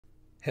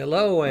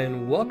Hello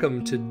and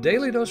welcome to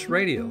Daily Dose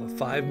Radio, a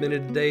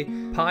 5-minute-a-day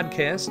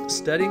podcast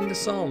studying the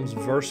Psalms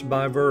verse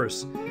by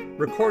verse,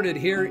 recorded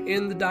here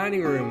in the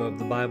dining room of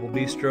the Bible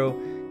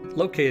Bistro,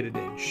 located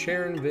in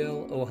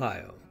Sharonville,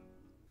 Ohio.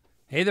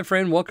 Hey there,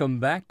 friend. Welcome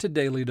back to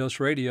Daily Dose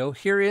Radio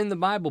here in the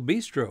Bible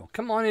Bistro.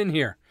 Come on in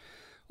here.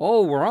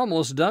 Oh, we're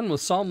almost done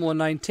with Psalm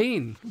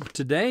 119.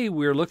 Today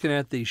we're looking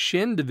at the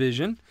Shin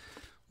division,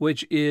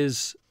 which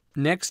is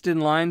next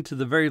in line to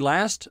the very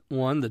last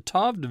one, the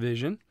Tav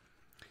division.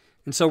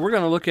 And so we're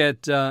going to look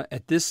at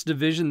this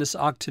division, this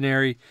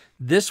octenary,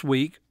 this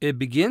week. It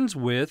begins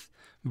with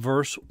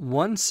verse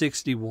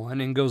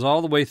 161 and goes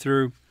all the way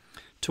through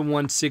to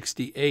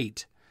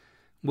 168,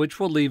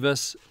 which will leave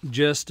us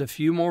just a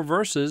few more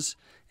verses,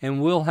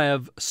 and we'll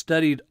have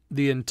studied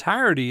the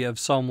entirety of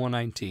Psalm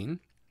 119.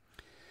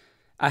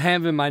 I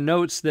have in my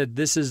notes that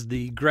this is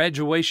the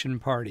graduation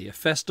party, a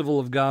festival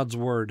of God's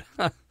Word.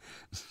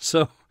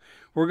 So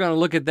we're going to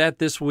look at that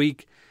this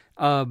week.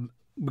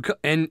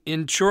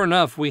 And sure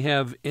enough, we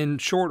have in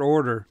short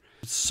order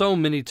so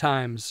many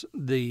times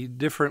the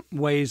different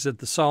ways that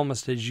the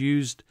psalmist has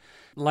used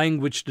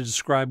language to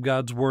describe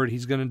God's Word.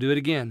 He's going to do it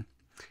again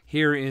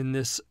here in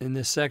this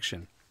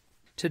section.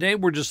 Today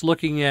we're just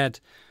looking at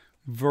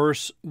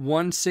verse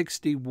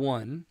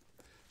 161.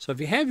 So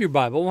if you have your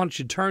Bible, why don't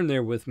you turn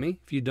there with me?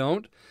 If you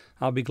don't,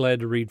 I'll be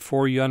glad to read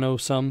for you. I know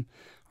some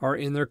are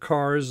in their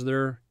cars,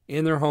 they're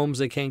in their homes,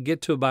 they can't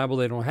get to a Bible,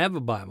 they don't have a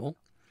Bible.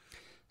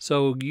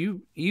 So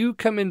you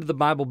come into the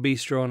Bible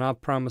Bistro, and I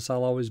promise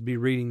I'll always be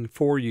reading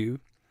for you.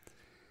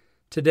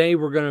 Today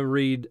we're going to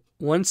read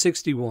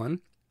 161.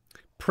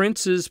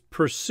 Princes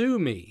pursue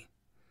me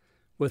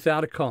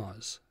without a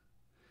cause,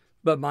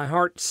 but my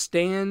heart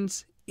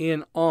stands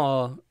in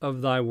awe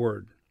of thy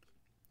word.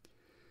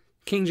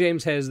 King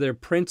James has there,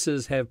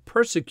 princes have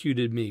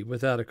persecuted me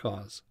without a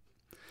cause.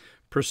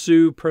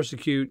 Pursue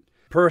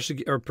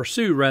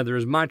rather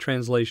is my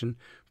translation.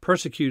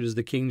 Persecute is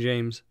the King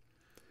James.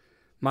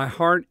 My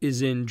heart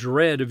is in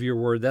dread of your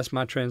word. That's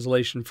my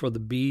translation for the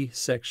B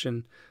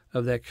section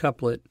of that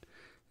couplet.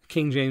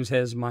 King James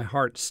has, my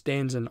heart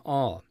stands in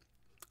awe.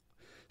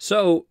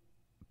 So,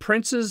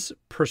 princes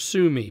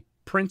pursue me.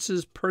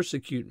 Princes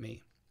persecute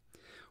me.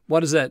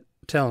 What is that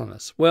telling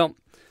us? Well,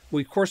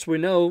 of course we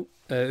know,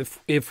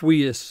 if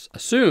we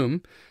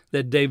assume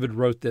that David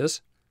wrote this,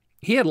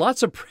 he had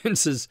lots of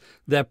princes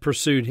that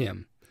pursued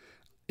him.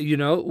 You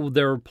know,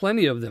 there were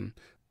plenty of them.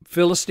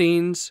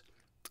 Philistines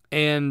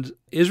and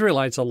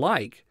Israelites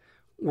alike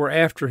were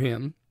after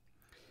him.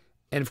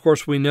 And of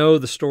course, we know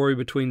the story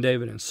between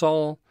David and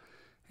Saul,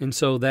 and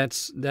so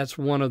that's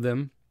one of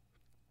them.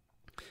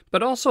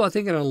 But also, I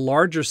think in a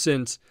larger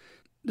sense,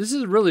 this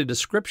is really a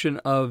description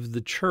of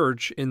the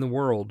church in the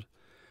world,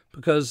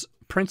 because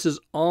princes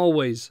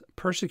always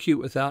persecute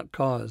without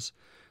cause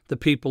the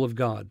people of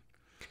God.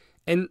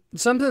 And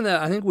something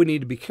that I think we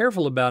need to be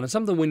careful about, and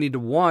something we need to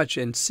watch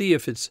and see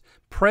if it's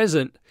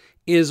present,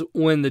 is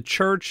when the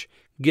church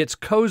gets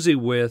cozy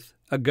with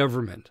a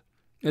government.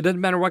 It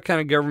doesn't matter what kind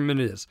of government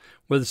it is,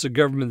 whether it's a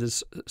government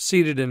that's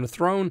seated in a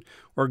throne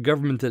or a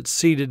government that's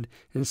seated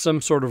in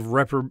some sort of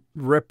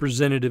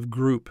representative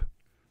group,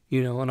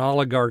 an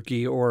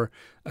oligarchy or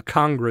a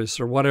Congress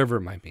or whatever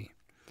it might be.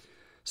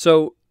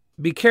 So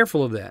be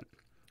careful of that,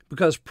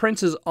 because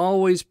princes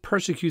always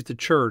persecute the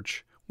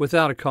church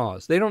without a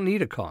cause. They don't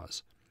need a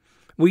cause.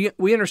 We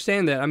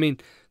understand that. I mean,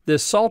 the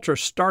Psalter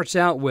starts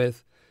out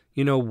with,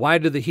 why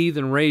do the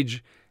heathen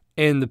rage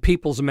and the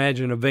peoples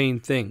imagine a vain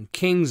thing?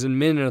 Kings and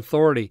men in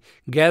authority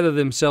gather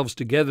themselves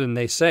together, and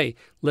they say,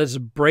 let's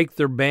break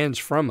their bands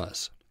from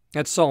us.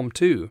 That's Psalm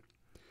 2.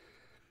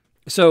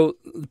 So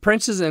the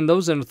princes and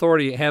those in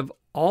authority have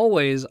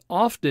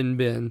often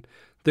been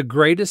the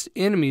greatest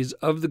enemies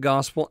of the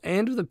gospel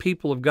and of the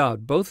people of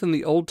God, both in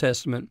the Old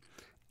Testament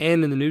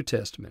and in the New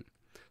Testament.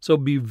 So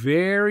be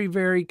very,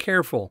 very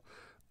careful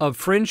of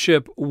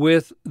friendship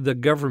with the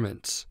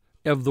governments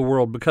of the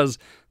world, because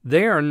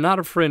they are not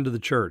a friend of the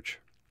church.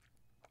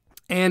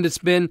 And it's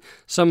been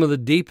some of the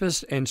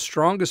deepest and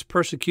strongest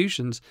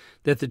persecutions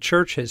that the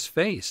church has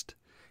faced,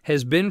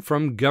 has been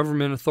from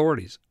government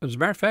authorities. As a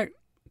matter of fact,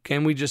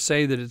 can we just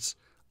say that it's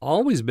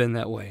always been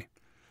that way?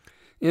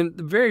 In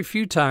very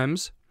few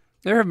times,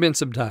 there have been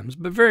some times,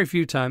 but very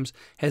few times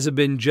has it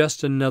been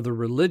just another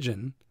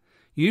religion.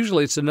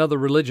 Usually it's another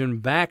religion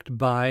backed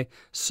by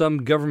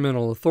some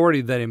governmental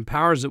authority that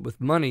empowers it with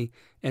money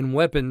and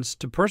weapons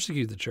to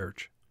persecute the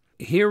church.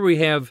 Here we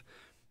have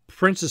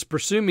princes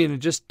pursue me, and it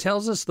just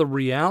tells us the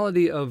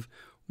reality of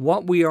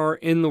what we are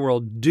in the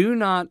world. Do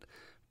not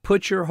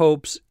put your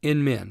hopes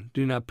in men.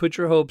 Do not put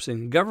your hopes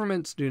in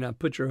governments. Do not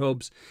put your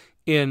hopes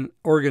in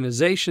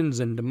organizations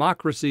and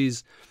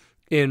democracies,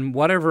 in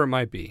whatever it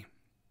might be,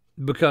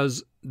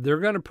 because they're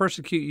going to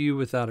persecute you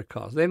without a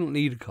cause. They don't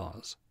need a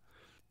cause.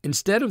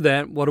 Instead of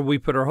that, what do we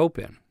put our hope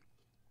in?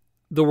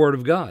 The Word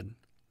of God.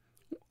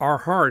 Our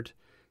heart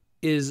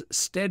is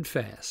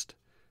steadfast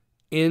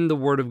in the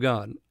Word of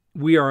God.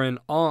 We are in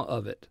awe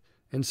of it.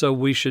 And so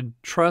we should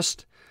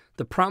trust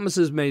the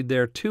promises made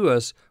there to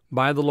us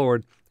by the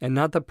Lord, and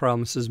not the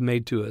promises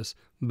made to us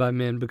by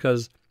men,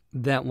 because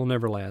that will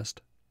never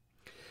last.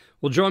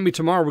 Well, join me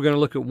tomorrow. We're going to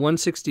look at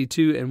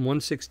 162 and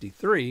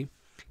 163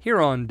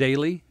 here on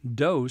Daily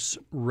Dose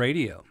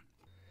Radio.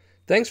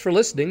 Thanks for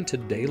listening to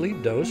Daily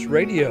Dose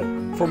Radio.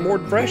 For more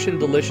fresh and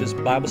delicious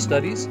Bible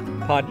studies,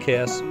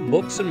 podcasts,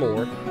 books, and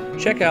more,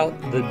 check out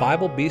the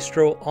Bible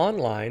Bistro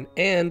online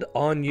and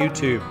on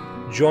YouTube.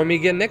 Join me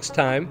again next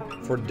time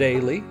for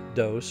Daily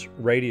Dose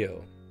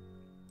Radio.